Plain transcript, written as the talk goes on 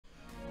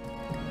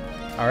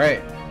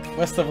Alright,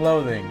 West of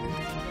Loathing.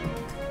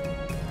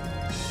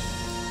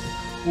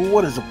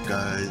 What is up,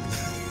 guys?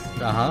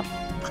 Uh-huh.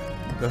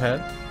 Go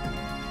ahead.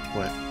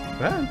 What?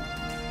 Go ahead.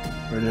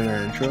 We're doing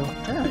our intro?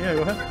 Yeah,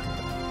 go ahead.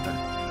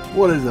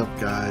 What is up,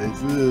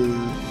 guys?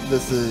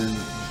 This is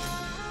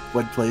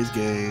Bwead Plays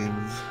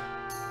Games.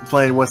 I'm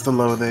playing West of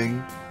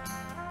Loathing.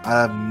 I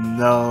have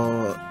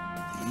no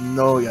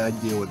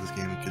idea what this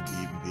game could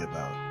even be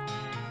about.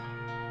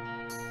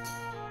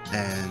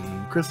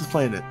 And Chris is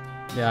playing it.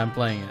 Yeah, I'm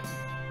playing it.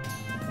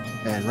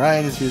 And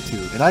Ryan is here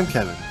too. And I'm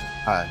Kevin.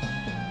 Hi.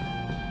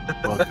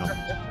 Welcome.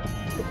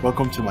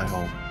 Welcome to my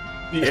home.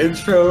 The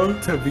intro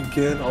to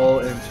begin all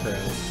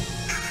intros.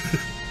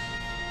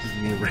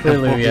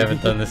 Clearly we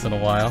haven't done this in a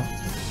while.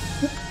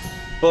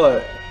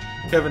 But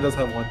Kevin does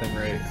have one thing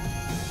right.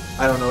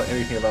 I don't know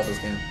anything about this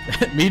game.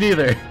 Me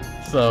neither.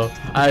 So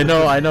I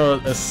know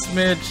a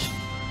smidge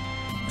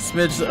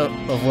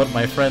of what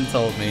my friend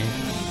told me.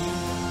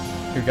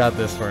 Who got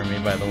this for me,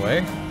 by the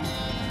way.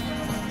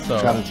 So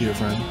shout out to your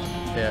friend.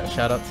 Yeah,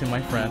 shout out to my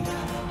friend.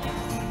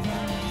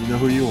 You know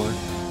who you are.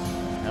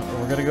 Yeah,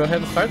 we're gonna go ahead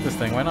and start this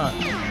thing. Why not?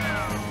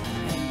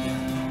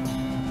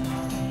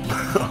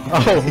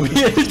 Oh,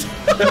 weird.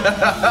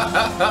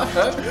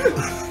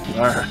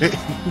 Alright.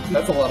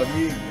 That's a lot of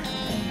meat.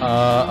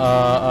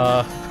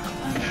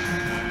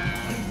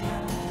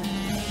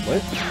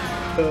 What?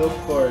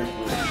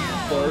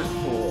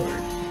 Parkour.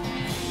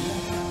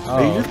 Oh,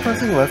 are you just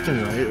pressing left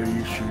and right, or are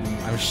you shooting?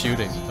 I'm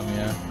shooting them,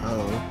 yeah.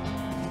 Oh.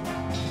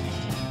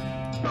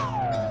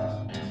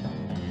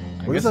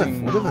 What is that?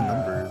 What are the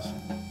numbers?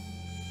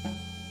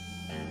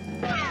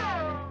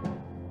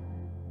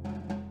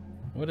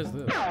 What is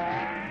this?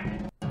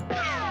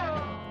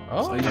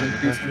 Oh, Oh, you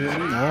increase the meat.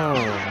 Oh.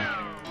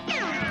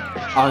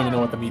 I don't even know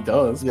what the meat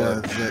does. Yeah,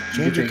 but it's that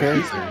change your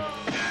character.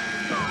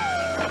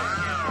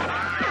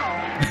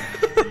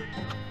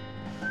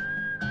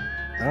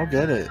 I don't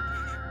get it.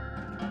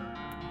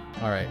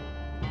 alright.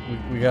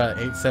 We got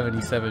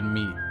 877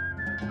 meat.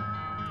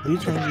 How do you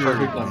change your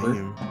Perfect number.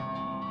 name?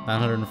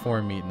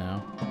 904 meat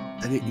now.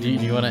 Edit Do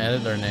you want to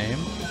edit our name?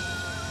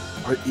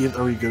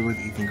 Are we good with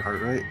Ethan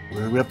Cartwright?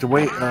 We have to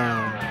wait.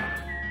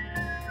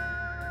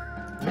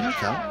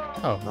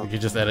 Oh, we could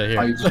just edit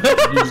Oh, here. you just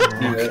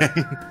do it.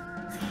 Okay.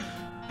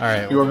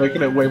 Alright. You were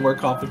making it way more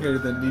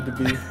complicated than it need to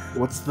be.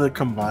 What's the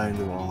combined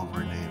of all of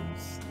our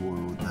names? What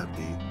would that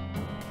be?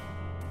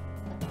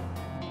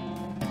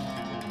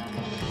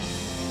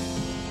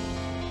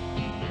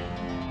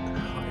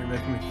 Oh, you're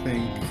making me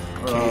think.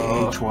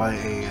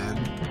 K-H-Y-A-N.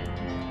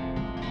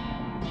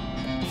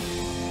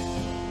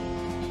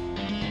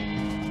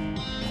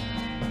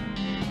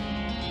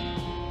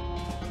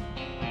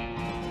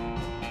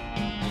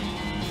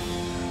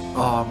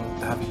 Oh, I'm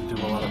having to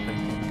do a lot of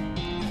thinking.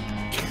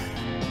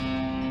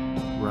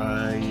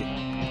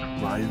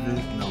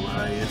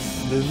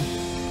 Ryerson?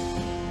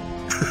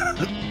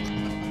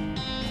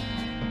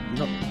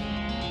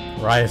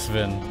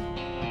 Ricevan.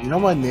 You know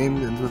my name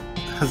ends with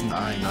has an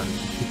I, not an E.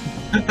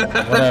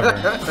 Whatever.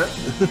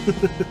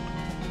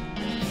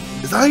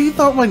 Is that how you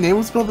thought my name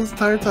was spelled this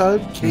entire time?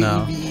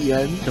 No.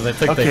 K-E-V-E-N? Because I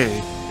took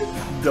Okay.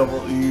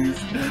 Double E's.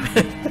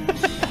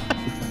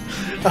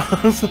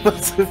 I was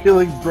supposed to be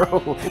like,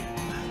 bro.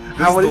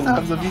 How many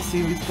times have you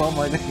seen me spell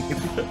my name?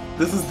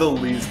 This is the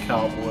least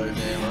cowboy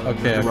name.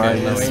 Okay,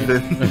 Ryan no,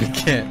 Smith. we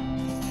can't.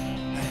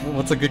 Well,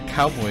 what's a good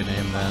cowboy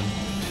name then?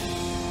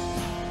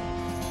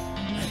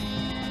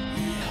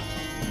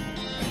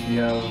 You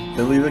have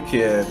Billy the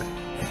Kid.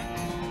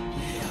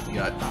 You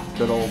got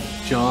good old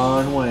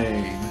John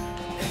Wayne.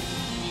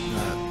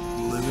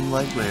 Living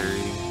like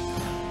Larry.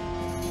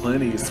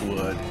 Clint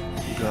Eastwood.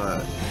 You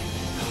got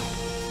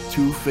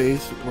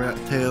Two-Face, Rat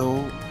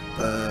Tail,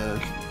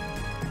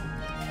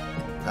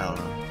 I don't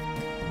know.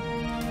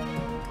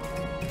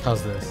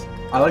 How's this?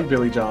 I like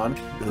Billy John.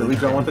 Billy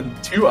John with the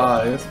 2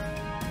 eyes.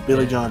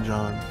 Billy John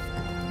John.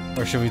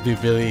 Or should we do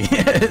Billy?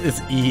 It's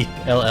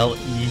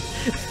E-L-L-E.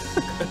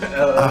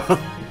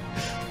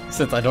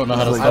 Since I don't know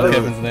how to spell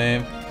Kevin's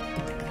name.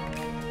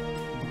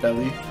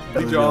 Belly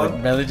Belly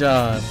John. Belly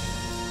John.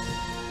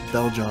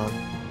 Belle-John.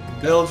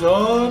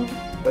 Belle-John.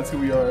 That's who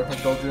we are.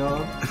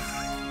 Belle-John.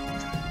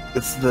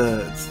 It's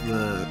the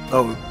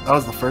oh, that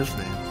was the first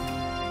name.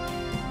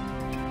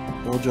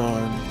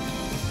 Belle-John.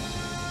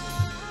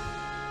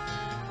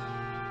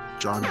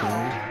 John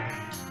Bell.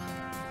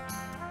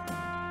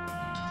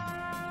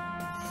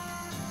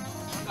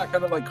 I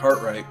kind of like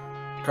Cartwright.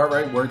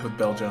 Cartwright worked with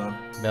Belle-John.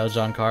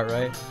 Belle-John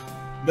Cartwright.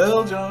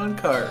 Belle-John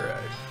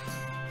Cartwright.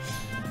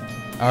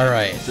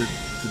 Alright, It's a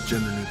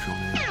gender neutral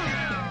name.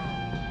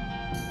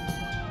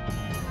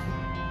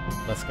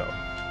 let's go.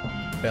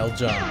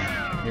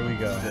 Belle-John. Here we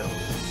go.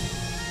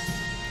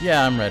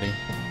 Yeah, I'm ready.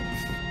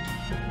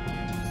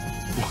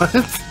 What?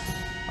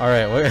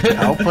 Alright, what?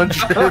 Cow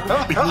puncher?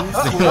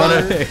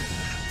 Beanslinger?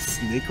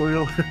 Snake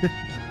oil?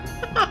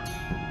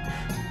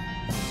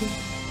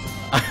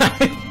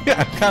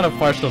 I'm kind of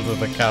partial to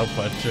the cow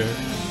puncher.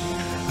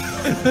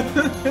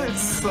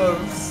 It's so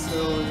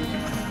silly.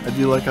 I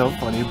do like how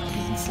funny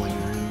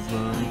Beanslinger is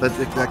though.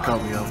 That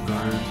caught me off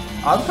guard.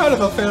 I'm kind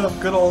of a fan of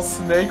good old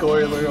Snake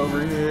Oiler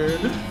over here.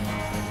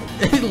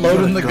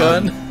 Loading the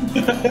gun.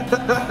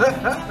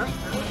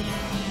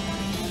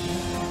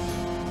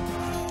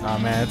 Oh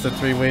man, it's a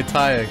three-way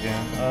tie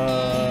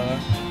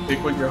again.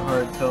 Pick what your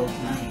heart tells you.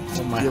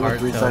 What my You have a heart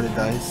tells three-sided me.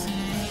 dice.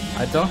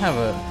 I don't have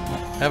a.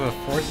 I have a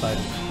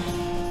four-sided.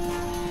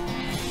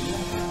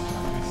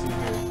 Let me see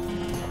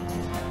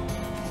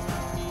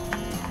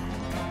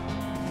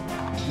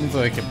here. Seems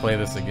like I can play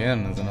this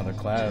again as another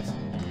class.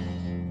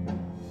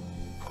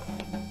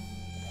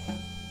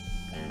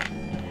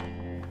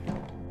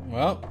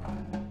 Well,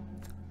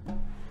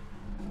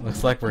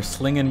 looks like we're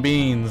slinging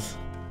beans.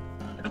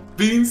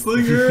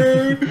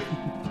 Beanslinger!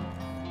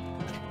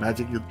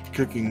 Magic and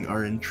cooking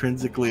are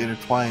intrinsically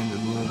intertwined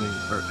and living,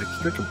 or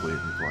inextricably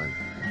intertwined.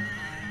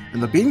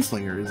 And the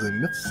Beanslinger is a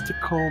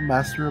mystical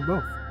master of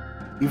both.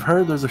 You've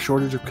heard there's a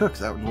shortage of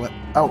cooks out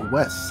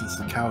west since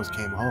the cows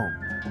came home,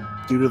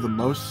 due to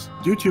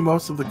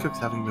most of the cooks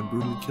having been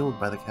brutally killed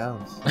by the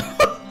cows.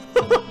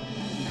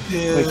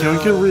 Yeah. Wait,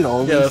 can we read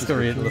all of Yeah, these? let's go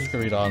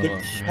read all of The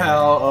them.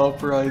 cow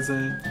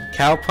uprising.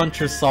 Cow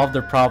punchers solve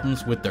their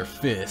problems with their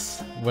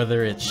fists,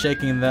 whether it's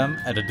shaking them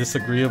at a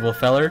disagreeable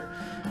feller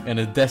in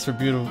a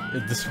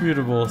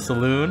disputable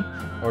saloon,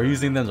 or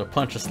using them to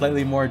punch a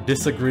slightly more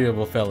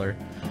disagreeable feller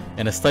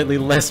in a slightly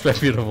less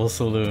reputable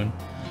saloon.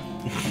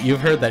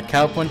 You've heard that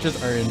cow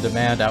punches are in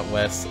demand out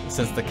west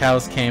since the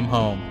cows came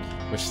home,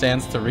 which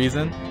stands to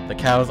reason the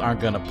cows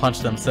aren't gonna punch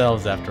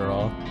themselves after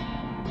all.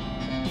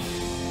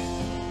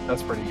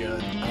 That's pretty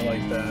good. I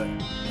like that.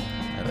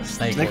 And a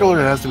Snake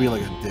Oiler has to be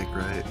like a dick,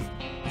 right?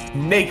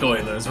 Snake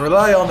Oilers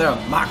rely on their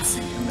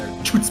moxie and their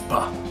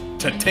chutzpah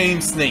to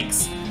tame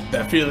snakes,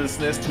 their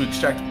fearlessness to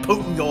extract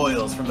potent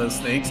oils from those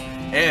snakes,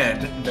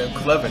 and their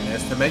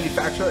cleverness to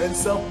manufacture and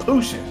sell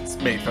potions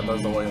made from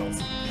those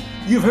oils.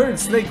 You've heard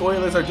Snake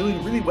Oilers are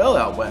doing really well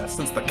out west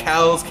since the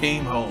cows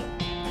came home.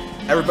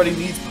 Everybody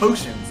needs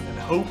potions and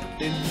hope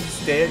in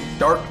these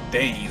dark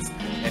days,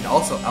 and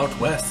also out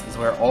west is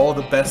where all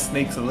the best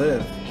snakes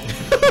live.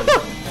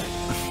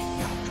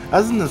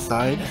 As an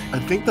aside, I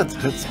think that's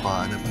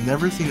Chutzpah, and I've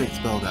never seen it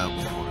spelled out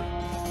before.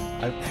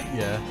 I've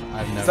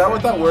never. Is that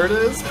what that word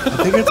is?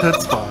 I think it's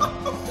Chutzpah.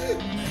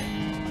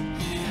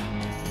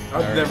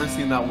 I've never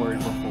seen that word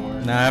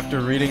before. Now,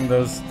 after reading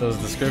those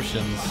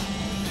descriptions,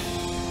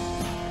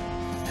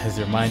 has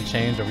your mind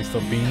changed? Are we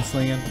still bean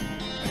slinging?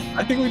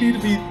 I think we need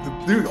to be...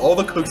 Dude, all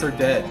the cooks are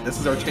dead. This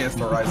is our chance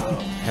to rise up.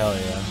 Hell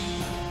yeah.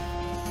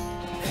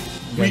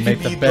 We We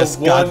make can the be best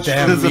the one-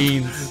 goddamn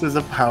beans. There's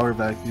a power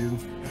vacuum.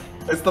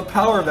 It's the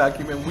power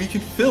vacuum, and we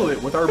can fill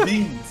it with our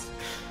beans.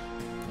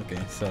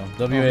 Okay, so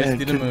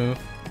WASD to move.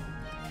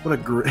 What a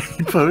great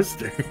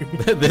poster.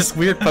 This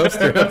weird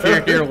poster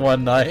appeared here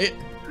one night.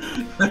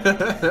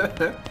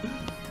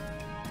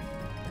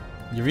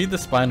 You read the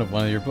spine of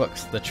one of your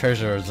books, The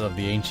Treasures of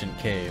the Ancient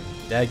Cave.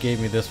 Dad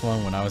gave me this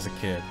one when I was a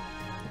kid.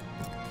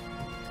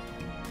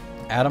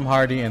 Adam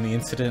Hardy and the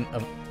incident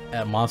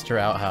at Monster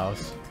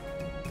Outhouse.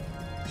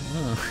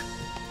 Oh.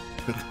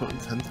 That one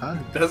 10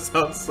 times. That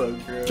sounds so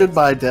good.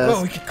 Goodbye, Des.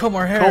 Oh, we can comb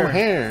our hair. Comb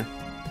hair.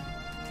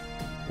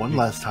 One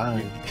last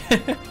time. You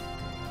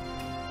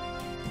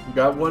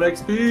got 1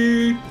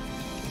 XP.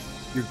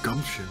 Your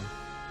gumption.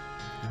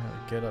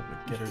 Get up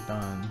and get her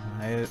done.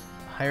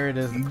 Higher it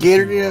is. Get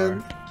her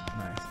done.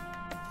 Nice.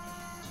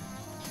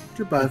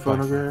 Goodbye,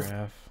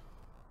 phonograph.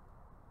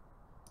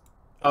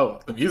 Oh,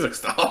 the music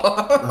stopped.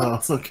 Oh,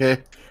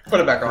 okay. Put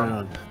it back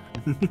on.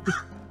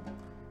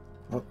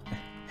 Oh.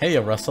 Hey,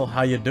 Russell,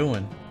 how you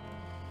doing?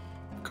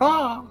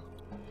 Call.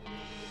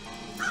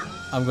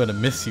 I'm gonna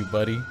miss you,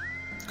 buddy.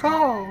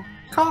 Call.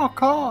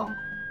 I'm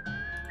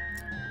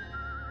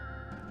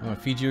gonna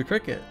feed you a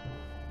cricket.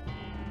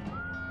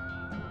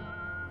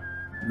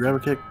 Grab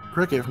a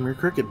cricket from your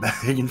cricket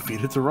bag and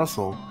feed it to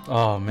Russell.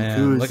 Oh man,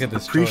 Who look at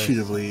this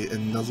appreciatively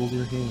and nuzzles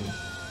your hand.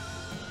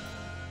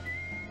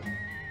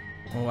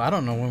 Well, I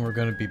don't know when we're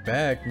gonna be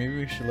back. Maybe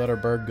we should let our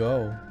bird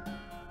go.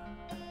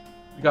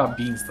 We got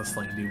beans to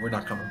sling, dude. We're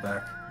not coming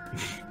back.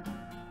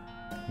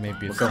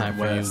 Maybe it's We're going time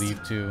for you to west.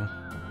 leave too.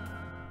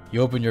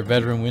 You open your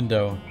bedroom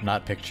window,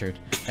 not pictured,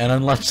 and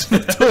unlatch the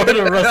door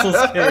to Russell's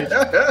cage.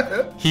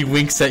 He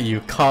winks at you,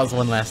 caws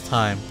one last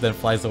time, then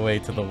flies away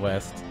to the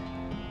west.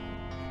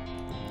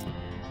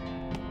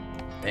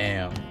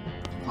 Damn.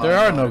 There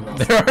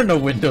are no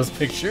windows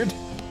pictured.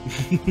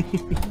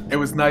 It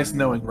was nice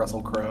knowing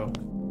Russell Crowe.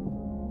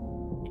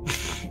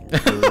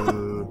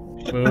 Boo.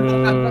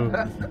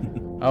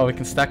 Oh, we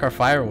can stack our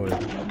firewood.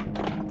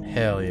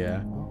 Hell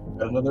yeah.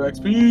 Got another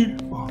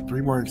XP. Oh,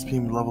 3 more XP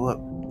and level up.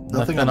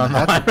 Nothing on the on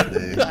hatchet mine.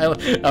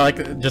 today. I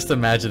like just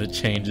imagine it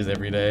changes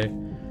every day.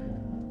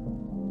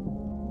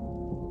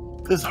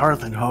 This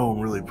hearth and home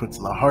really puts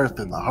the hearth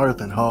and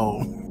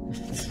home.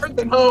 Hearth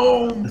and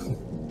home.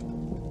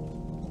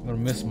 I'm gonna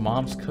miss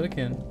Mom's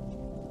cooking.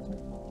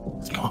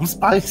 It's Mom's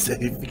pie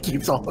safe. It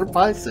keeps all her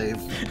pie safe.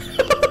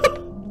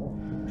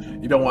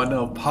 You don't want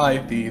no pie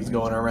thieves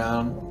going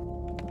around.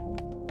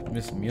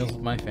 Miss meals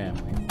with my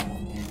family.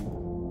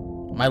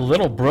 My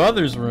little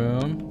brother's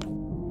room.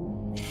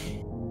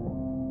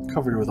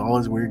 Covered with all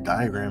his weird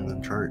diagrams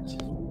and charts.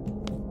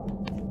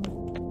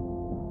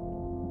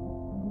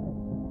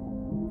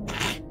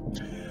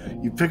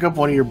 You pick up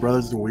one of your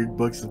brother's weird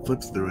books and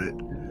flips through it.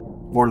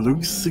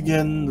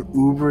 Vorluxigen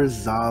über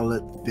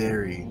Zalet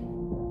Theory.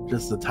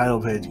 Just the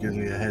title page gives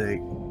me a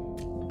headache.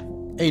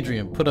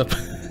 Adrian, put up.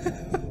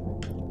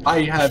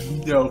 I have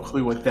no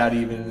clue what that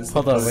even is.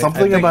 Hold on, wait.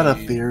 Something about a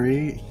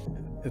theory.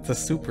 It's a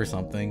soup or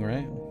something,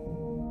 right?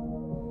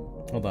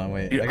 Hold on,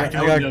 wait. Dude, I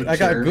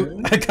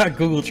got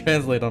Google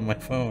Translate on my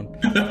phone.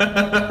 Oh,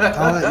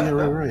 yeah,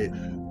 right.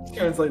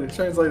 Translate it.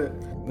 Translate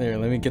it. There,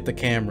 let me get the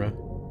camera.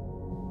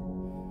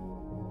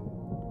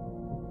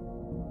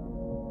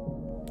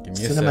 Give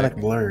me a Cinematic sec.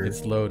 blur.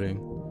 It's loading.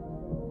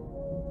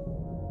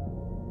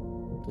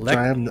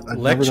 Sorry, I've never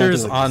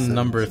Lectures done it like on this.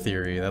 number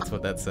theory. That's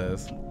what that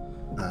says.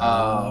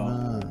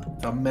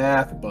 The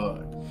math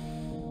book.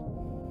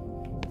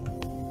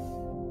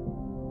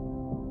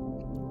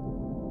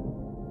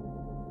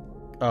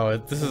 Oh,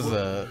 this is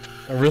a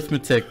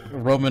arithmetic,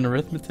 Roman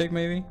arithmetic,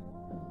 maybe?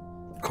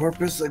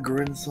 Corpus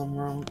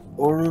Agrensum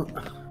or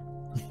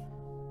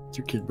it's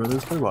your kid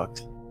brother's toy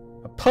box.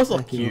 A puzzle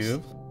Thank you.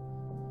 cube.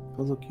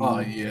 Puzzle cube. Oh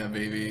yeah,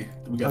 baby.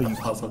 We got the you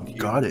puzzle cube.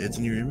 got it. It's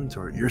in your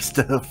inventory. Your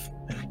stuff.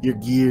 Your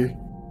gear.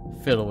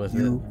 Fiddle with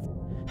You.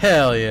 it.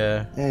 Hell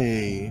yeah.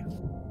 Hey.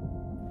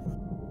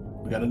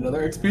 We got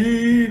another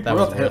XP. That We're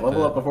was about to hit worth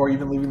level it. up before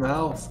even leaving the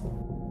house.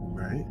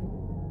 Right?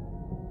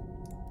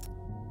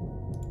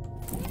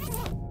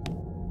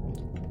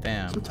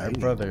 Damn, So my tidy.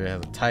 brother has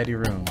a tidy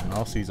room, and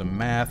also he's a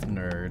math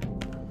nerd.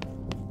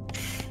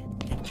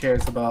 He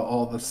cares about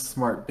all the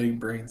smart big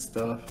brain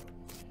stuff.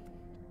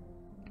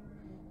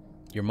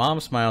 Your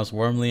mom smiles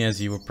warmly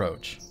as you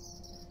approach.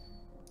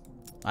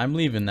 I'm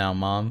leaving now,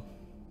 Mom.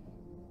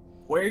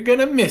 We're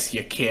gonna miss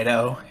you,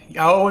 kiddo.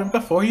 Oh, and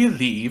before you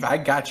leave, I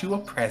got you a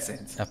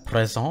present. A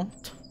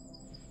present?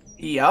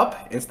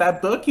 Yup, it's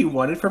that book you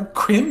wanted from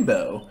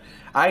Crimbo.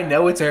 I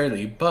know it's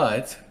early,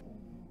 but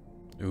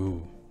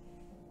Ooh.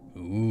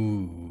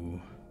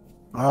 Ooh.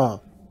 Oh,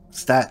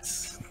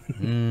 stats.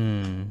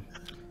 Mmm.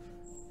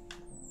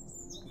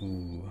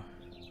 Ooh.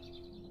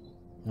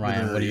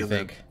 Ryan, what do you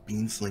think?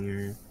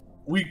 Beanslinger.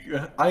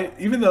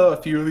 even though a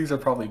few of these are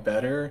probably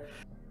better,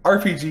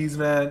 RPGs,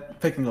 man,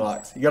 picking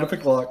locks. You gotta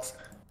pick locks.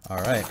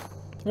 Alright.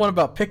 What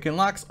about picking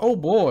locks? Oh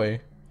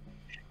boy.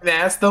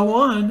 That's the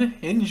one.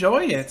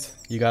 Enjoy it.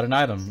 You got an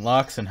item,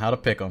 locks, and how to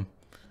pick them.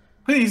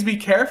 Please be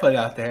careful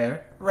out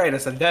there. Write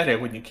us a letter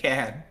when you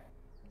can.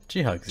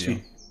 She hugs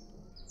you.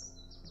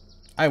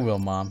 I will,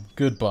 Mom.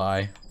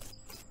 Goodbye.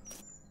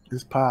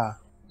 His pa.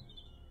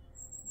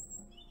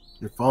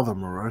 Your father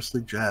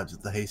morosely jabs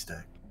at the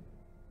haystack.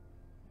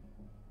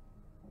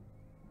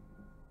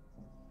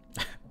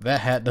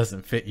 That hat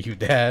doesn't fit you,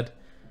 Dad.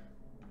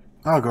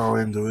 I'll go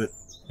into it.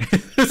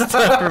 It's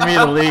time for me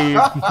to leave.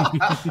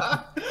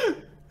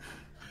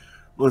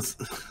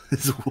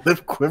 His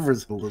lip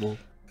quivers a little.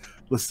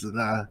 Listen,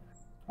 I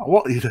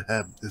want you to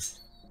have this.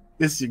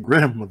 It's your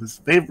grandmother's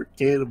favorite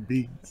can of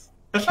beans.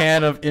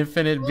 Can of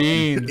infinite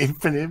beans.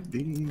 Infinite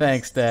beans.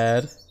 Thanks,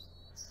 Dad.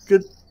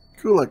 Good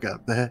luck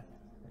out there.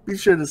 Be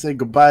sure to say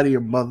goodbye to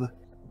your mother.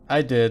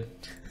 I did.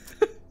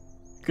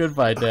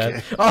 Goodbye, Dad.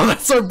 Okay. Oh,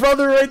 that's our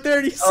brother right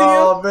there. Do you see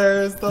Oh, him?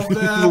 there's the bad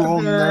Little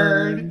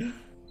nerd.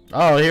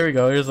 Oh, here we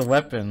go. Here's a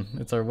weapon.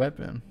 It's our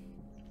weapon.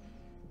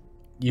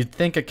 You'd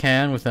think a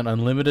can with an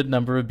unlimited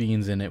number of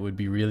beans in it would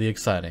be really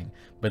exciting,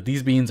 but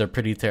these beans are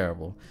pretty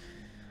terrible.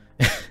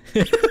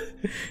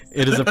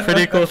 It is a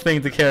pretty cool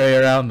thing to carry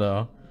around,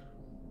 though.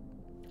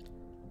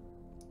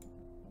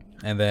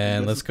 And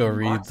then let's go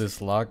read this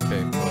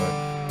lockpick book.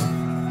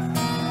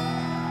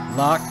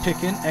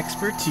 Lockpicking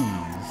expertise.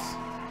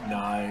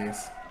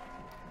 Nice.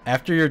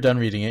 After you're done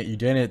reading it, you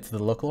donate it to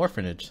the local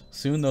orphanage.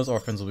 Soon those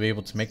orphans will be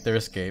able to make their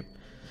escape.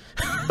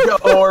 Go,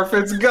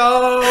 orphans,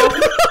 go!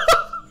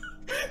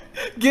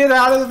 Get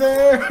out of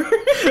there!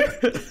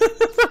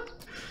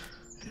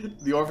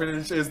 The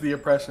orphanage is the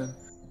oppression.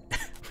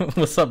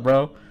 What's up,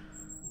 bro?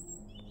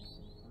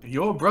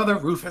 Your brother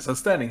Rufus is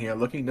standing here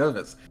looking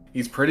nervous.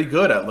 He's pretty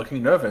good at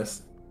looking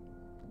nervous.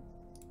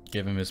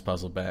 Give him his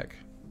puzzle back.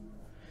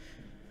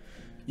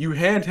 You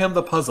hand him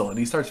the puzzle and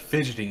he starts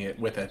fidgeting it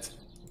with it.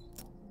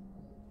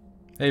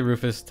 Hey,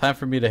 Rufus, time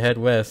for me to head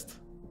west.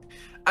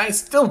 I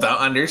still don't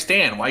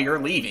understand why you're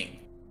leaving.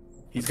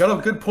 He's got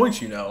a good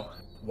point, you know.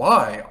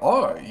 Why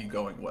are you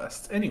going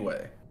west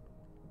anyway?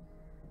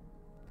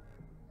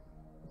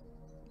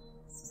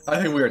 I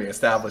think we already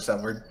established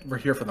that we're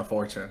here for the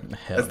fortune.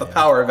 Hell It's the yeah.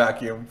 power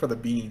vacuum for the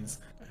beans.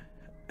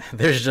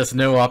 There's just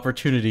no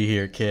opportunity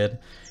here, kid.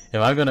 If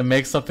I'm gonna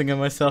make something of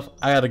myself,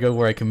 I gotta go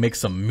where I can make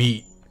some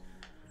meat.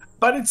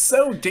 But it's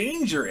so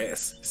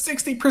dangerous.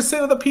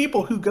 60% of the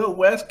people who go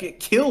west get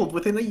killed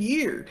within a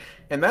year.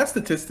 And that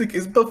statistic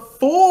is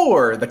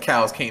before the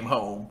cows came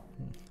home.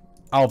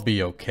 I'll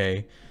be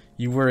okay.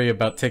 You worry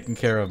about taking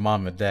care of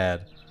Mom and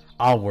Dad.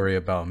 I'll worry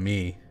about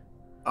me.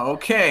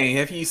 Okay,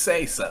 if you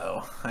say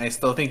so. I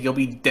still think you'll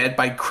be dead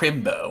by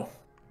Crimbo.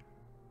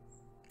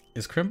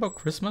 Is Crimbo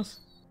Christmas?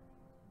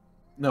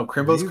 No,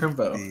 Crimbo's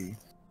Crimbo.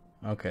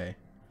 Okay.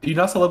 Do you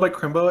not celebrate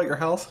Crimbo at your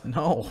house?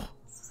 No.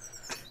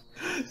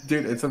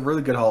 Dude, it's a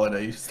really good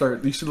holiday. You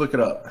should look it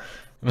up.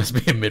 It must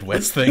be a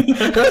Midwest thing.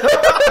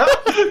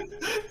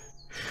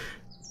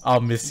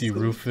 I'll miss you,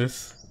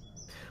 Rufus.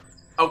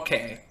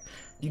 Okay.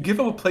 You give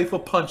him a playful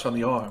punch on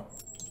the arm.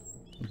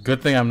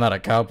 Good thing I'm not a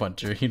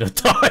cowpuncher. He'd have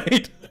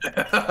died.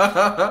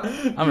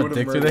 I'm gonna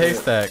dig through the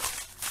haystack.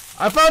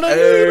 I found a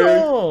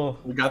needle!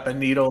 We got the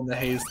needle in the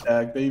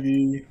haystack,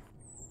 baby.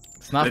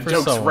 It's not for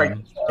sewing. Right.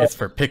 It's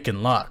for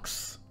picking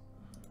locks.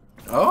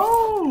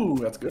 Oh,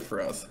 that's good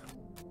for us. Is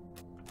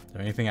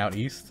there anything out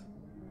east?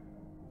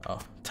 Oh,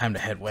 time to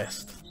head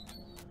west.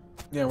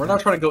 Yeah, we're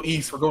not trying to go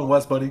east. We're going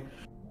west, buddy.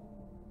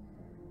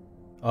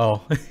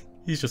 Oh,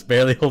 he's just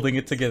barely holding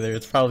it together.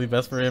 It's probably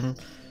best for him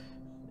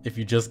if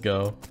you just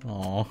go.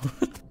 Aw.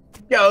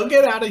 Yo,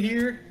 get out of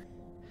here.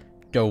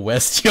 Go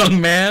west,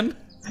 young man.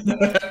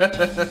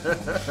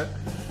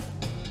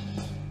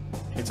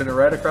 Hitting it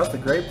right across the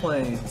Great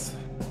Plains.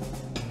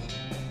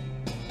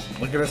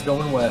 Look at us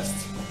going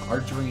west. Our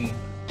dream.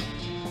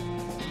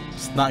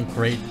 It's not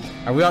great.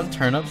 Are we on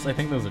turnips? I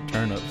think those are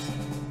turnips.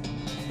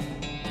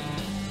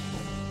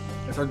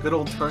 It's our good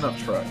old turnip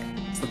truck.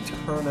 It's the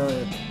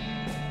turnip...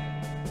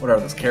 What are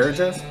those,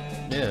 carriages?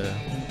 Yeah.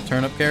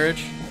 Turnip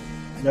carriage?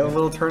 Got a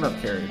little turnip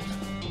carriage.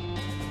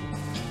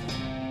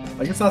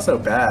 Like, it's not so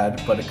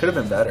bad, but it could have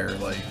been better.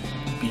 Like,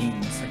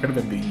 beans. It could have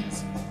been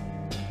beans.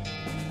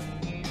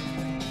 It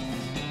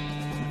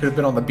could have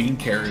been on the bean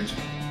carriage.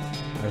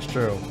 That's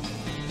true.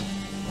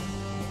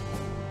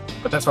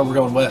 But that's why we're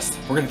going west.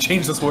 We're gonna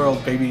change this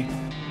world, baby.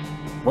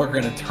 We're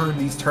gonna turn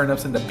these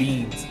turnips into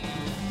beans.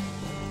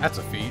 That's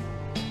a feat.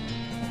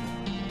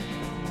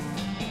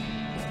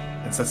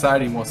 And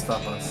society won't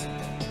stop us.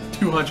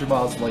 200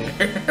 miles later.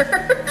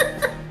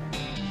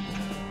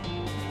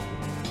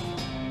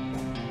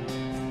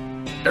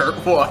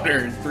 Dirt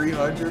water,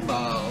 300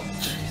 miles.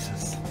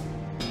 Jesus.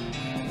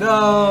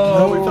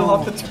 No, we fell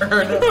off the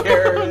turnip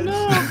carriage.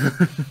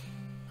 No.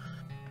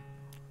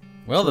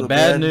 Well, the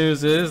bad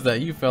news is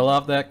that you fell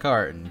off that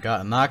cart and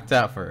got knocked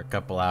out for a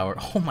couple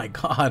hours. Oh my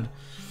god.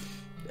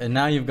 And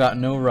now you've got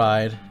no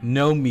ride,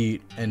 no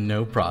meat, and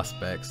no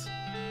prospects.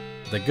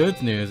 The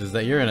good news is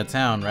that you're in a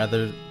town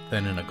rather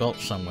than in a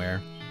gulch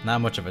somewhere.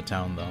 Not much of a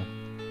town, though.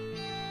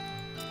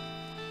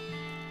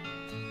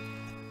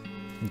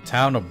 The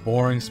town of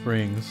Boring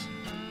Springs.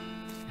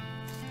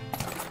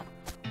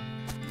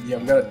 Yeah,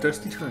 we got a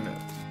thirsty turnip.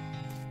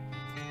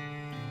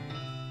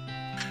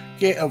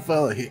 Can't a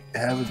fella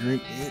have a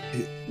drink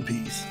in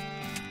peace?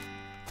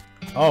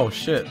 Oh,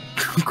 shit.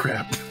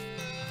 Crap.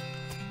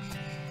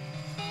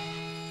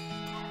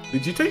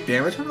 Did you take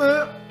damage from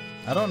that?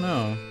 I don't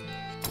know.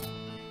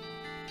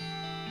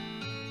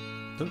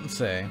 Doesn't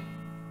say.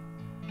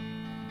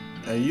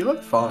 Yeah, you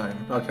look fine.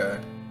 Okay.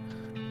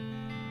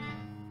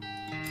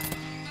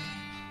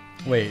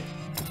 Wait.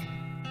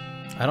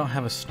 I don't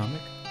have a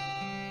stomach?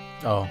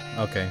 Oh,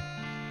 okay.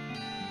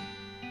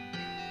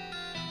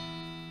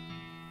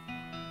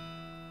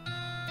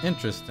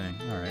 Interesting.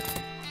 Alright.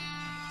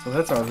 So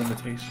that's our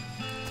limitation.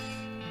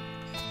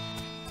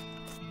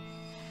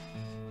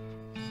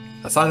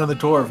 A sign on the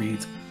door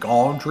reads,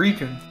 "Gone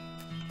drinking."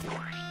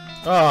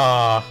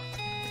 Ah,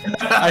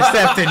 I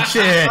stepped in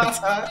shit.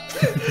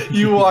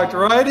 You walked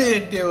right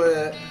into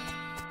it.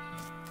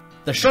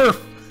 The sheriff.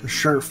 The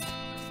sheriff.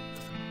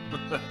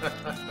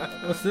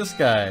 What's this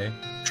guy?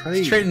 Trade.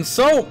 He's trading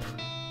soap.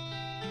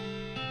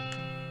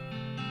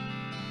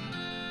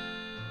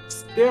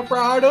 Step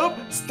right up,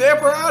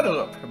 step right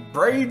up.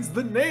 Braid's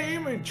the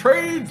name and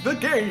trade's the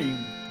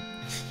game.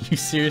 You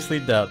seriously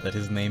doubt that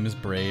his name is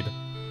Braid?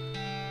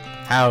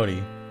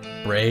 Howdy,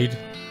 Braid.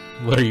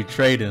 What are you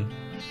trading?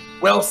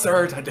 Well,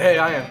 sir, today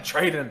I am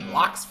trading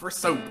locks for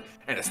soap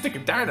and a stick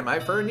of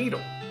dynamite for a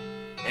needle.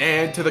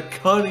 And to the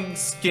cunning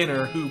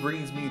Skinner who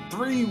brings me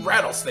 3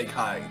 rattlesnake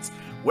hides.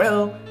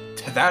 Well,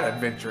 to that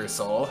adventurous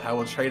soul, I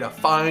will trade a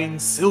fine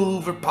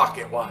silver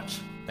pocket watch.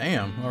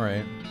 Damn,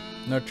 alright.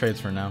 No trades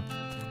for now.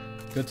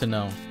 Good to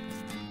know.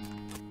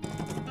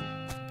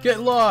 Get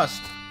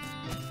lost!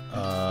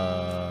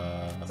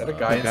 Is that a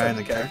guy inside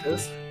the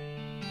cactus?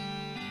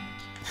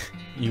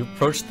 You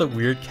approach the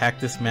weird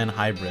cactus man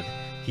hybrid.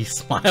 He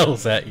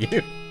smiles at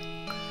you.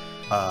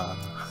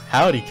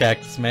 Howdy,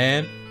 cactus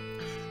man.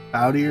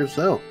 Howdy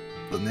yourself.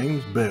 The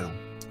name's Bill.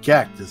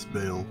 Cactus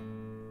Bill.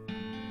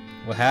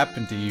 What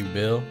happened to you,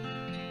 Bill?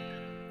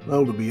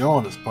 Well, to be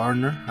honest,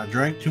 partner, I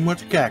drank too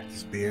much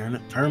cactus beer and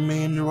it turned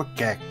me into a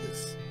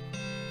cactus.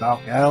 Doc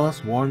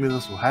Alice warned me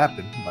this will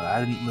happen, but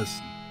I didn't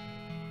listen.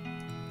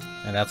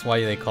 And that's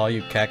why they call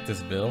you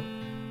Cactus Bill?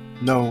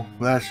 No,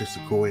 that's just a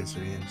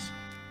coincidence.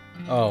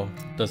 Oh,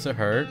 does it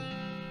hurt?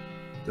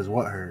 Does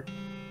what hurt?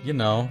 You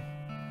know,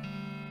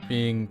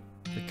 being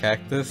a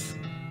cactus.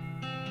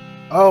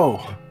 Oh,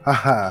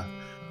 haha.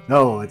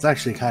 No, it's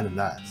actually kind of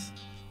nice.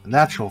 The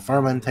natural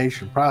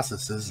fermentation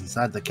processes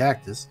inside the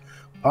cactus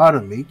part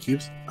of me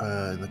keeps,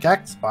 the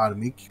cactus part of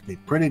me keeps me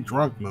pretty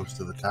drunk most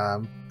of the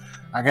time.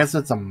 I guess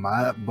it's a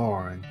mite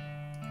boring.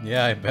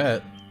 Yeah, I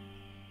bet.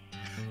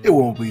 It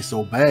won't be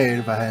so bad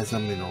if I had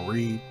something to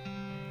read.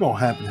 don't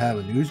happen to have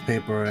a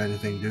newspaper or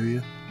anything, do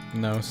you?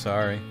 No,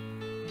 sorry.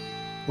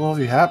 Well, if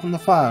you happen to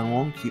find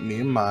one, keep me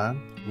in mind.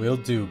 Will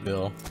do,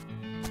 Bill.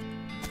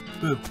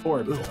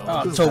 Poor Bill.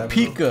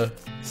 Topeka,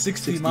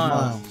 60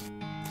 miles.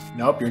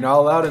 Nope, you're not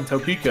allowed in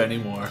Topeka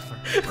anymore.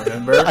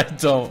 Remember? I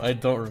don't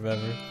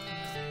remember.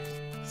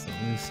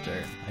 Saloon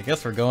start. I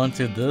guess we're going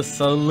to the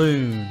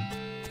saloon.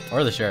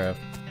 Or the sheriff.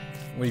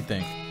 What do you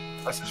think?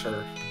 That's the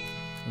sheriff.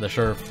 The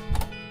sheriff.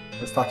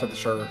 Let's talk to the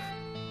sheriff.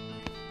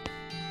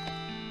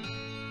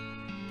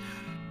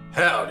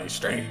 Howdy,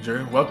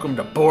 stranger. Welcome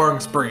to Boring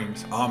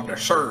Springs. I'm the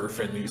sheriff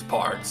in these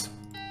parts.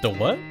 The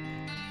what?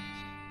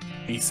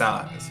 He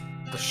sighs.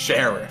 The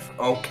sheriff.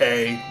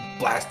 Okay,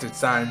 blasted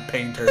sign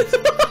painters.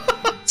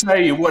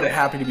 Say you wouldn't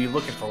happen to be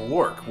looking for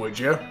work, would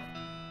you?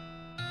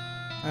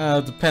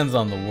 It depends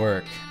on the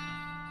work.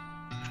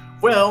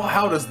 Well,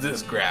 how does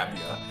this grab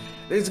you?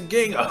 There's a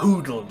gang of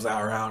hoodlums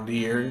out around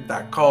here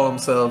that call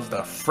themselves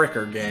the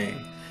Fricker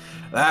Gang.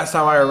 Last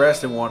time I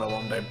arrested one of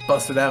them, they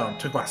busted out and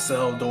took my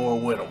cell door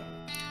with them.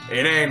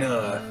 It ain't,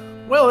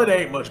 well, it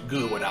ain't much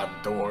good without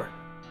a door.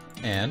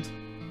 And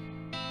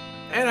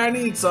I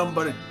need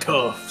somebody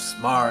tough,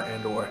 smart,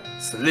 and or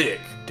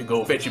slick to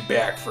go fetch it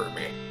back for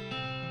me.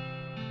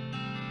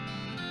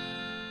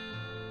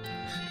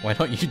 why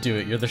don't you do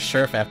it? You're the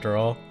sheriff after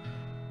all.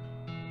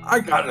 I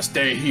gotta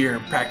stay here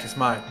and practice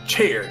my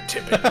chair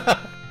tipping.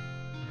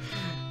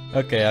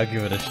 Okay, I'll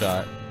give it a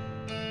shot.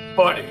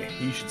 Buddy,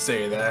 you should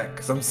say that,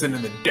 because I'm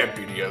sending the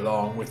deputy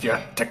along with you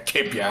to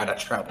keep you out of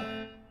trouble.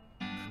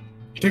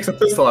 He takes a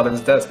pistol out of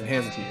his desk and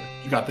hands it to you.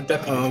 You got the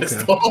deputy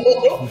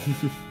pistol.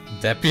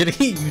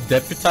 Deputy? You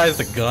deputized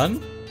a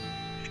gun?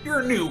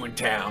 You're new in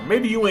town.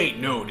 Maybe you ain't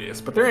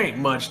noticed, but there ain't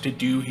much to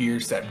do here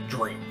except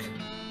drink.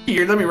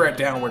 Here, let me write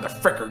down where the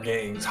Fricker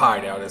Gang's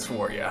hideout is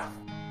for you.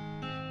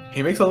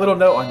 He makes a little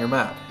note on your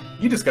map.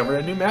 You discovered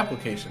a new map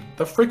location,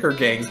 the Fricker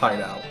Gang's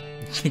hideout.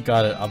 You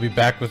got it. I'll be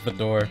back with the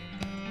door.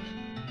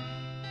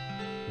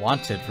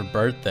 Wanted for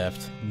bird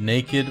theft.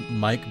 Naked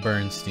Mike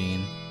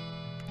Bernstein.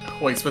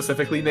 Wait,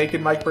 specifically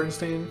naked Mike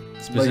Bernstein?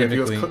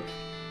 Specifically. Like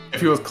if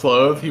he was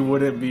clothed, he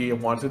wouldn't be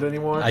wanted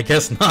anymore? I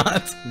guess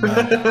not.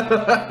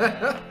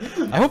 No.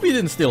 I hope he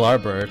didn't steal our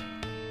bird.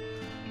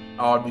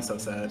 Oh, I'd be so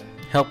sad.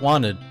 Help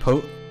wanted.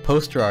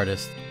 Poster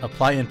artist.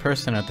 Apply in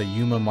person at the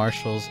Yuma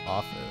Marshal's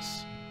office.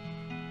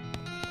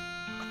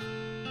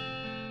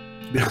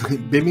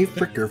 Bimmy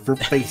Fricker for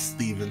face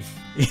thieving.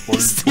 He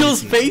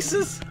steals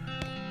faces?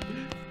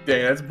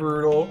 Dang, that's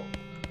brutal.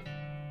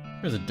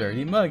 There's a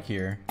dirty mug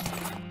here. Oh,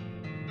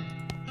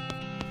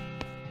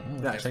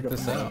 Nice, check good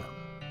this for out.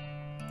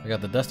 I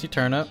got the dusty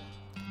turnip.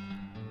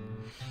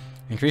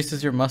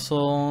 Increases your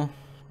muscle,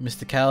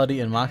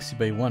 mysticality, and moxie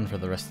by 1 for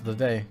the rest of the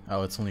day.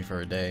 Oh, it's only for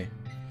a day.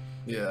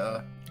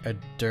 Yeah. A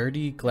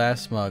dirty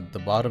glass mug. The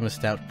bottom is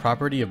stamped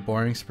property of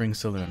Boring Spring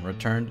Saloon.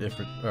 Returned if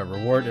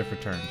reward if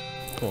returned.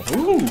 Cool.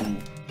 Ooh.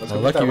 Well,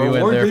 lucky we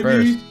went there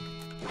first.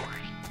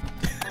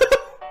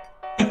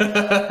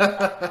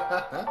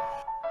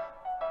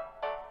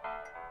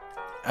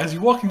 As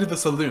you walk into the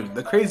saloon,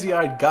 the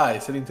crazy-eyed guy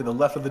sitting to the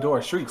left of the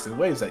door shrieks and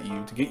waves at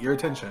you to get your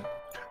attention.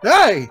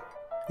 Hey!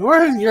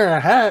 Where's your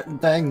hat,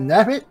 dang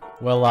nabbit?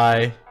 Well,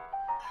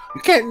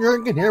 You can't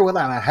drink in here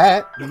without a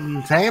hat.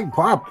 Sam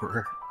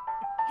proper.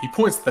 He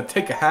points to the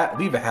take a hat,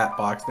 leave a hat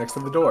box next to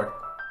the door.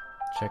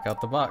 check out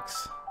the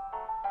box.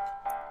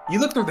 You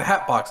look through the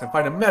hat box and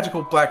find a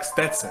magical black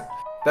Stetson.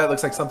 That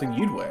looks like something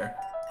you'd wear.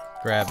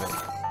 Grab it.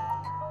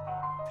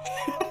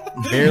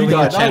 Barely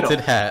enchanted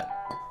hat.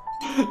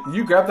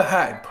 You grab the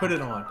hat and put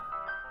it on.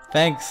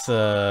 Thanks,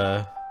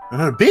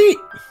 Beat!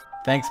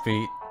 Thanks,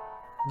 Pete.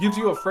 Gives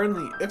you a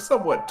friendly, if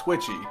somewhat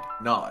twitchy,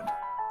 nod.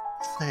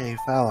 Say,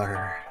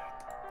 feller.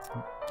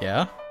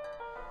 Yeah?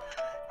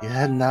 You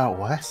heading out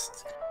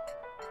west?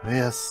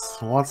 Yes,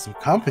 want some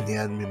company?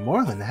 I'd be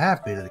more than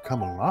happy to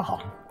come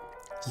along.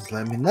 Just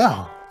let me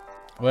know.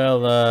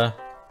 Well,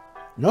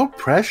 No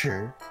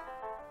pressure.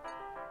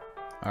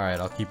 alright,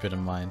 I'll keep it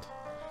in mind.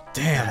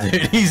 Damn,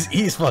 dude,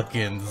 he's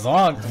fucking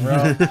zonked,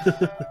 bro.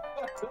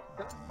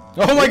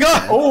 Oh my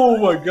god! Oh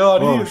my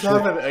god, Oh, he is shit.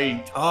 having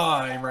a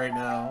time right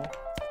now.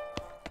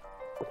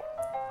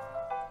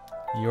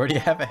 You already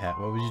have a hat.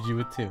 What would you do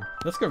with 2?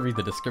 Let's go read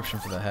the description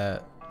for the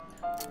hat.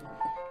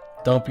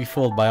 Don't be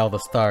fooled by all the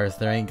stars.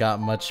 There ain't got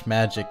much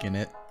magic in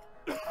it.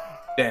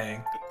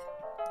 Dang.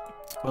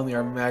 Only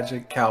our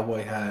magic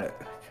cowboy hat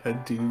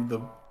could do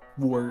the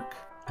work.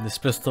 This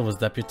pistol was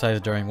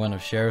deputized during one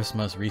of Sheriff's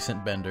most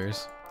recent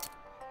benders.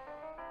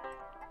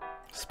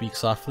 Speak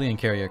softly and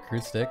carry a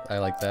crude stick. I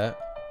like that.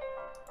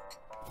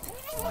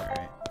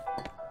 Alright.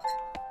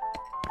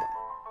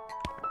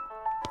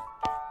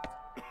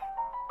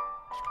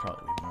 Should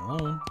probably leave him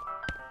alone.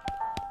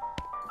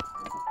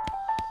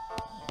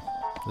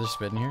 Is there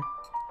spit in here?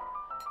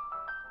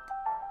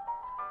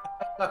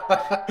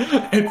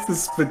 It's the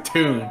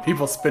spittoon.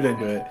 People spit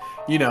into it,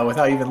 you know,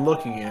 without even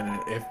looking in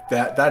it. If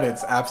that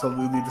is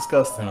absolutely I'm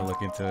disgusting. gonna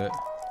look into it.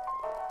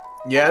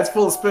 Yeah, it's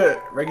full of spit.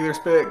 Regular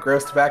spit,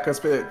 gross tobacco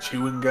spit,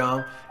 chewing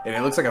gum, and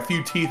it looks like a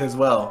few teeth as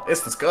well.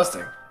 It's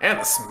disgusting. And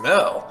the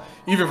smell.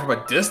 Even from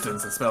a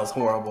distance, it smells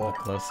horrible. Look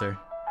closer.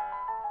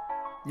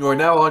 You are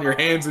now on your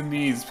hands and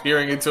knees,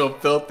 peering into a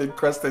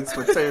filth-encrusted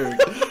spittoon.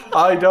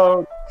 I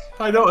don't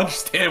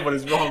understand what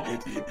is wrong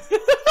with you.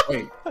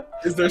 Wait,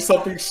 is there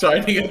something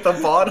shining at the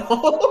bottom?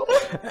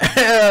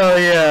 Hell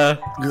yeah!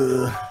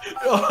 Ugh.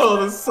 Oh,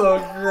 that's so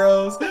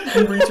gross.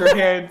 You reach your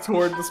hand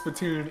toward the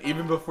spittoon.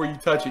 Even before you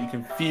touch it, you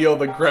can feel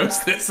the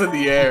grossness in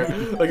the air.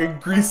 Like a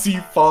greasy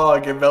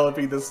fog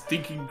enveloping the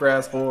stinking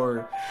brass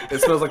horde.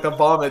 It smells like the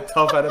vomit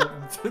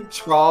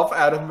trough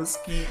at a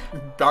mesquite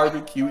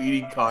barbecue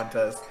eating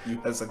contest. You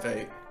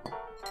hesitate.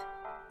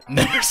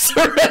 Never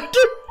surrender!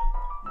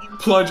 You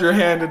plunge your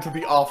hand into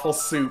the awful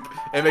soup.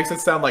 It makes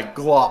it sound like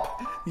glop.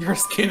 Your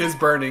skin is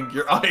burning.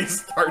 Your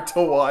eyes start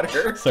to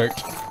water.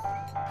 Search.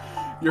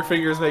 Your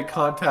fingers make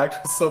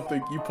contact with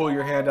something. You pull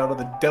your hand out of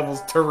the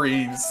devil's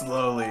tureen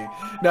slowly,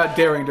 not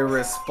daring to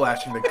risk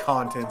splashing the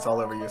contents all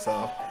over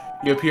yourself.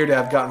 You appear to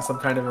have gotten some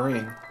kind of a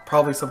ring.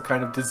 Probably some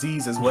kind of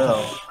disease as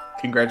well.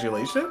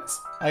 Congratulations.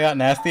 I got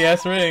nasty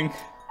ass ring.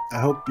 I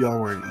hope y'all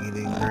weren't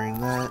eating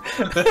during that.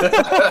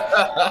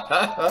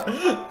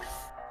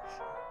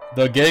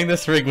 Though getting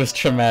this ring was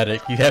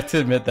traumatic, you have to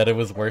admit that it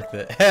was worth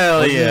it.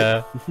 Hell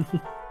yeah!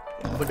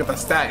 Look at the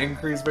stat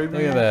increase, baby.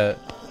 Look at that.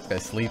 This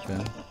guy's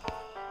sleeping.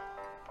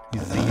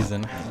 He's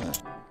zeezing.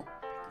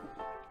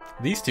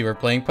 These two are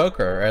playing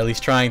poker, or at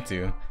least trying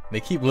to. They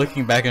keep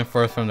looking back and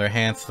forth from their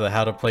hands to the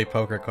how to play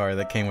poker card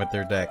that came with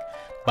their deck,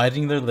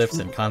 biting their lips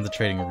and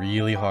concentrating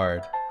really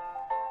hard.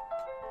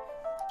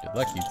 Good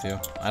luck, you two.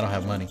 I don't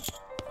have money.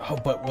 Oh,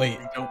 but wait.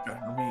 Don't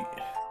got me.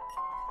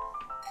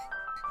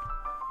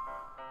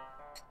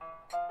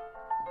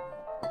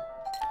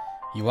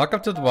 You walk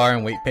up to the bar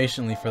and wait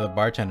patiently for the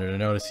bartender to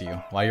notice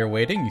you. While you're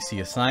waiting, you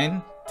see a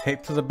sign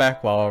taped to the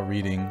back wall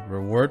reading,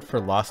 "Reward for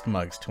lost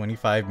mugs,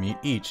 25 meat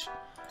each."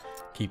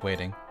 Keep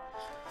waiting.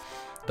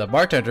 The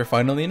bartender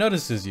finally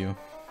notices you.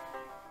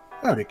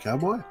 Howdy,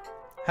 cowboy.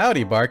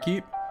 Howdy,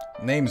 barkeep.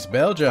 Name's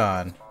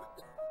Belle-John.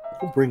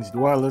 What brings you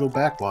to our little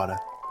backwater?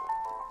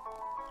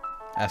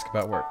 Ask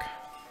about work.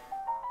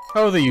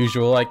 Oh, the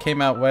usual. I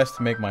came out west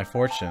to make my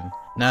fortune.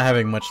 Not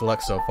having much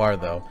luck so far,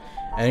 though.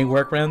 Any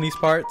work around these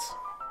parts?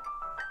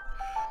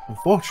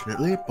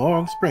 Unfortunately,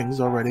 Boring Springs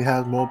already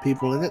has more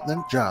people in it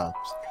than jobs.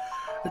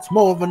 It's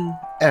more of an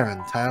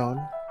errand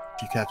town,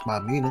 if you catch my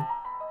meaning.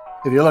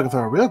 If you're looking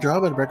for a real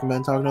job, I'd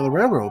recommend talking to the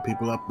railroad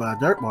people up by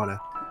Dirtwater.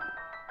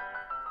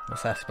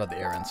 Let's ask about the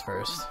errands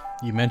first.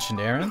 You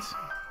mentioned errands?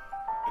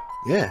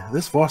 Yeah,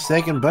 this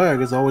forsaken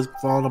burg is always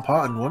falling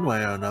apart in one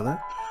way or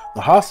another.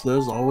 The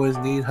hostler's always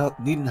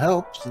needing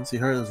help since he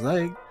hurt his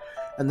leg,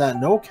 and that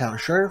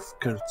no-count sheriff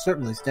could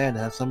certainly stand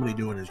to have somebody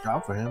doing his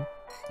job for him.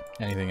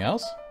 Anything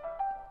else?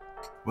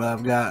 Well,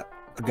 I've got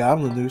a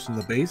goblin loose in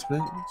the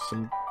basement,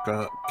 some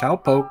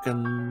cowpoke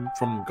and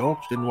from Gulch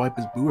didn't wipe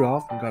his boot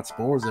off and got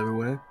spores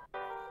everywhere.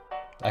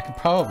 I could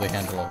probably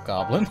handle a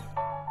goblin.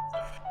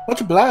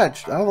 Much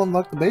obliged. I'll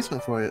unlock the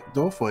basement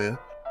door for you.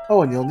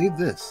 Oh, and you'll need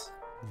this.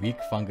 Weak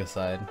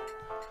fungicide.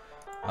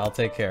 I'll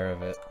take care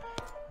of it.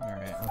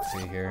 Alright, let's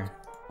see here.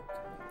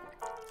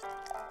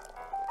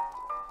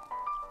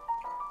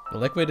 The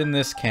liquid in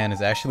this can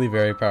is actually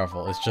very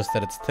powerful. It's just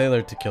that it's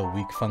tailored to kill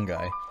weak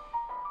fungi.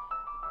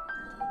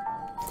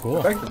 Cool.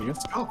 Effective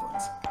against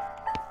goblins.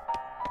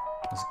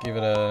 Let's give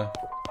it a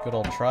good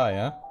old try,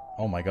 huh?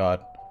 Oh my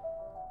god.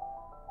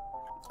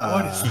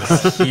 What is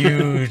He's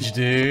huge,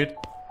 dude.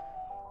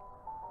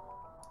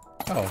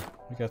 Oh,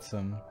 we got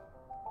some...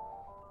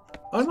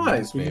 Oh,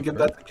 nice. We can get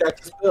paper. that to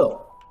Cactus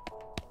Bill.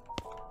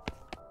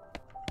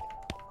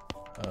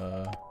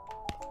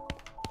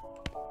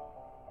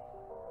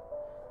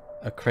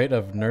 A crate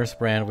of Nurse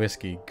brand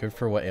whiskey. Good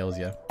for what ails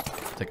ya.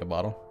 Take a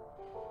bottle.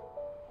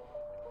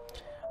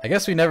 I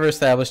guess we never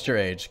established your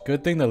age.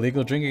 Good thing the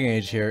legal drinking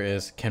age here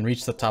is can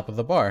reach the top of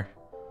the bar.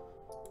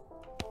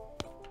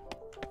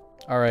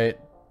 Alright.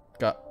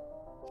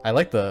 I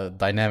like the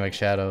dynamic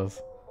shadows.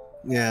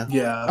 Yeah.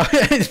 Yeah.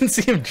 I didn't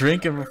see him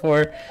drinking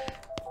before.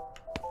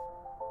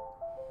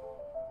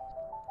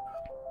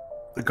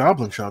 The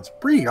goblin shot's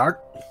pretty hard.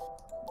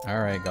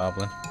 Alright,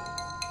 Goblin.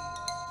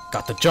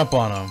 Got the jump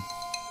on him.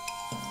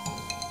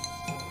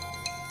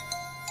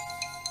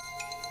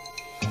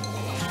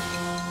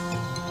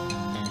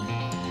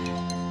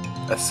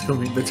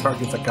 Assuming the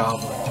target's a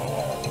goblin.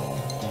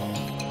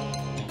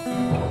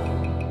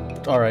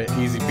 Alright,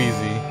 easy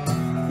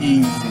peasy.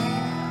 Easy.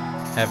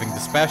 Having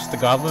dispatched the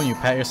goblin, you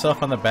pat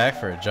yourself on the back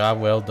for a job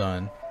well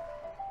done.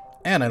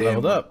 And I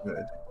leveled up.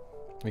 Good.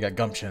 We got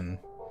gumption.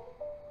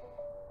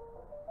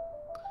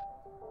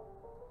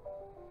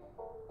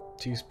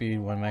 2 speed,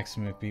 1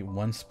 maximum speed,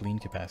 1 spleen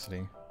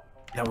capacity.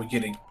 Now we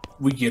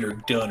get her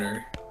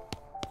done.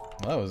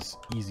 Well, that was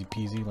easy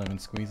peasy, lemon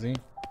squeezy.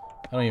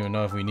 I don't even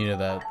know if we needed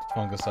that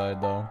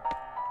fungicide though.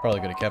 Probably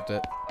could have kept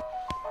it.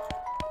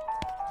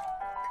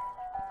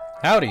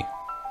 Howdy.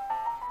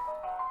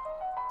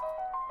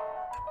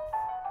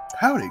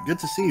 Howdy, good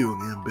to see you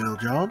again,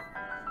 Belle-John.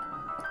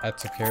 I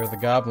took care of the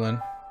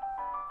goblin.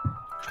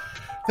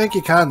 Thank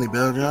you kindly,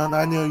 Belle-John.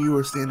 I knew you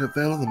were a stand-up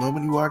fella the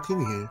moment you walked in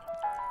here.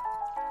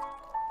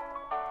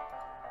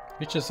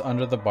 Reaches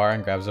under the bar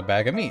and grabs a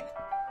bag of meat.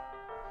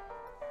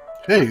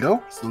 There you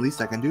go. It's the least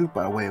I can do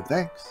by way of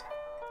thanks.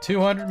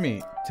 200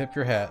 meat. Tip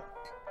your hat.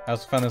 I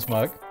also found this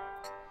mug.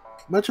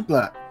 Much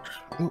obliged.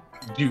 Ooh.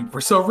 Dude,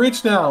 we're so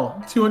rich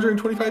now.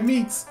 225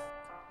 meats.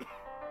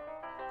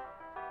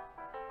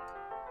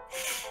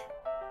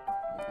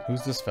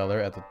 Who's this feller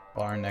at the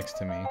bar next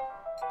to me?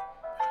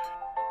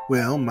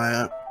 Well,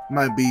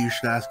 might be you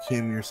should ask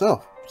him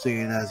yourself,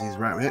 seeing as he's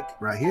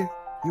right here.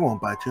 He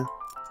won't bite you.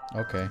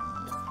 Okay.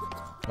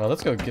 Well,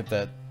 let's go get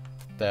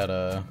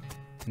that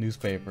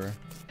newspaper.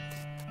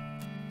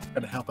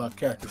 Gotta help out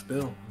Cactus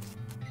Bill.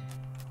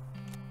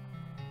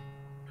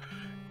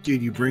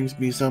 Can you bring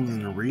me something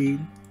to read?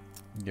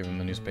 Give him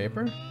the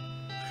newspaper.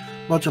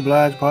 Much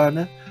obliged,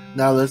 partner.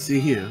 Now let's see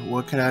here.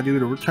 What can I do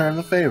to return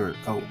the favor?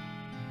 Oh,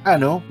 I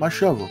know, my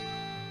shovel.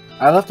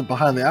 I left it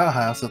behind the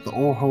outhouse at the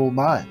Orhole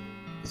Mine.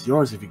 It's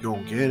yours if you go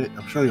and get it.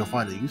 I'm sure you'll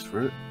find a use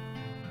for it.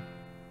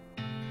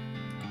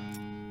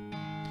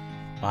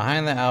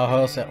 Behind the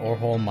outhouse at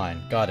Orhole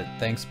Mine. Got it.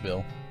 Thanks,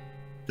 Bill.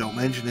 Don't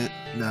mention it.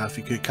 Now, if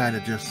you could kind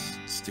of just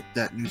stick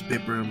that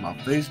newspaper in my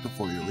face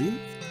before you leave.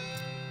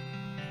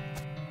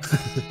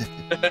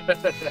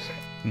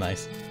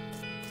 Nice.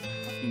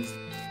 He's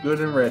good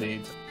and ready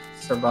to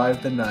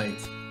survive the night.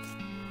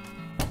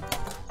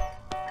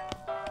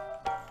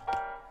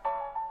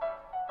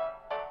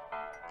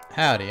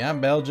 Howdy, I'm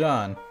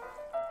Belle-John.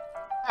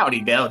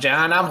 Howdy,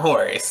 Belle-John. I'm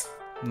Horace.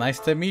 Nice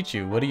to meet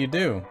you. What do you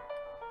do?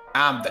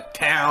 I'm the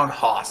town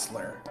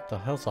hostler. What the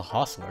hell's a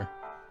hostler?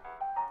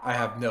 I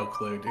have no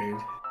clue,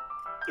 dude.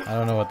 I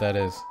don't know what that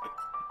is.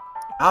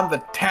 I'm the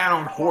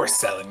town horse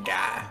selling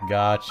guy.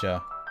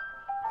 Gotcha.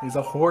 He's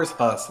a horse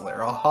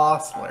hustler, a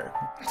hostler.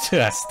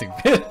 That's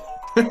stupid.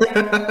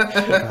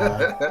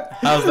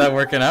 How's that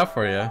working out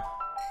for you?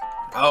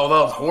 Oh,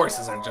 those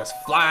horses are just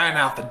flying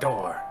out the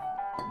door.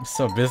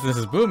 So business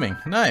is booming.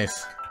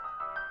 Nice.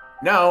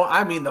 No,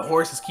 I mean the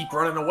horses keep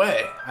running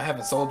away. I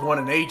haven't sold one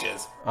in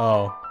ages.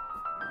 Oh.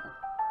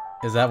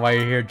 Is that why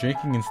you're here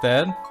drinking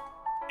instead?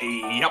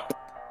 Yep.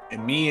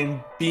 And me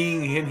and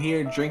being in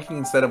here drinking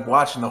instead of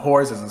watching the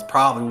horses is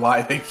probably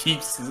why they keep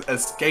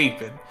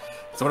escaping.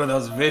 It's one of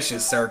those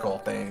vicious circle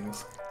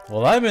things.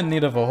 Well, I'm in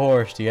need of a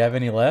horse. Do you have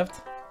any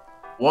left?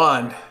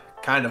 One,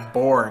 kind of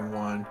boring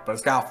one, but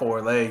it's got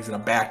 4 legs and a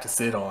back to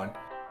sit on.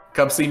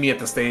 Come see me at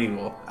the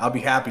stable. I'll be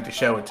happy to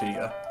show it to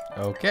you.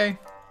 Okay.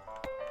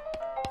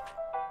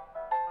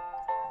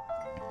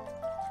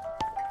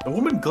 The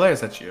woman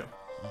glares at you.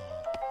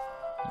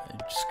 I'm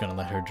just gonna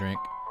let her drink.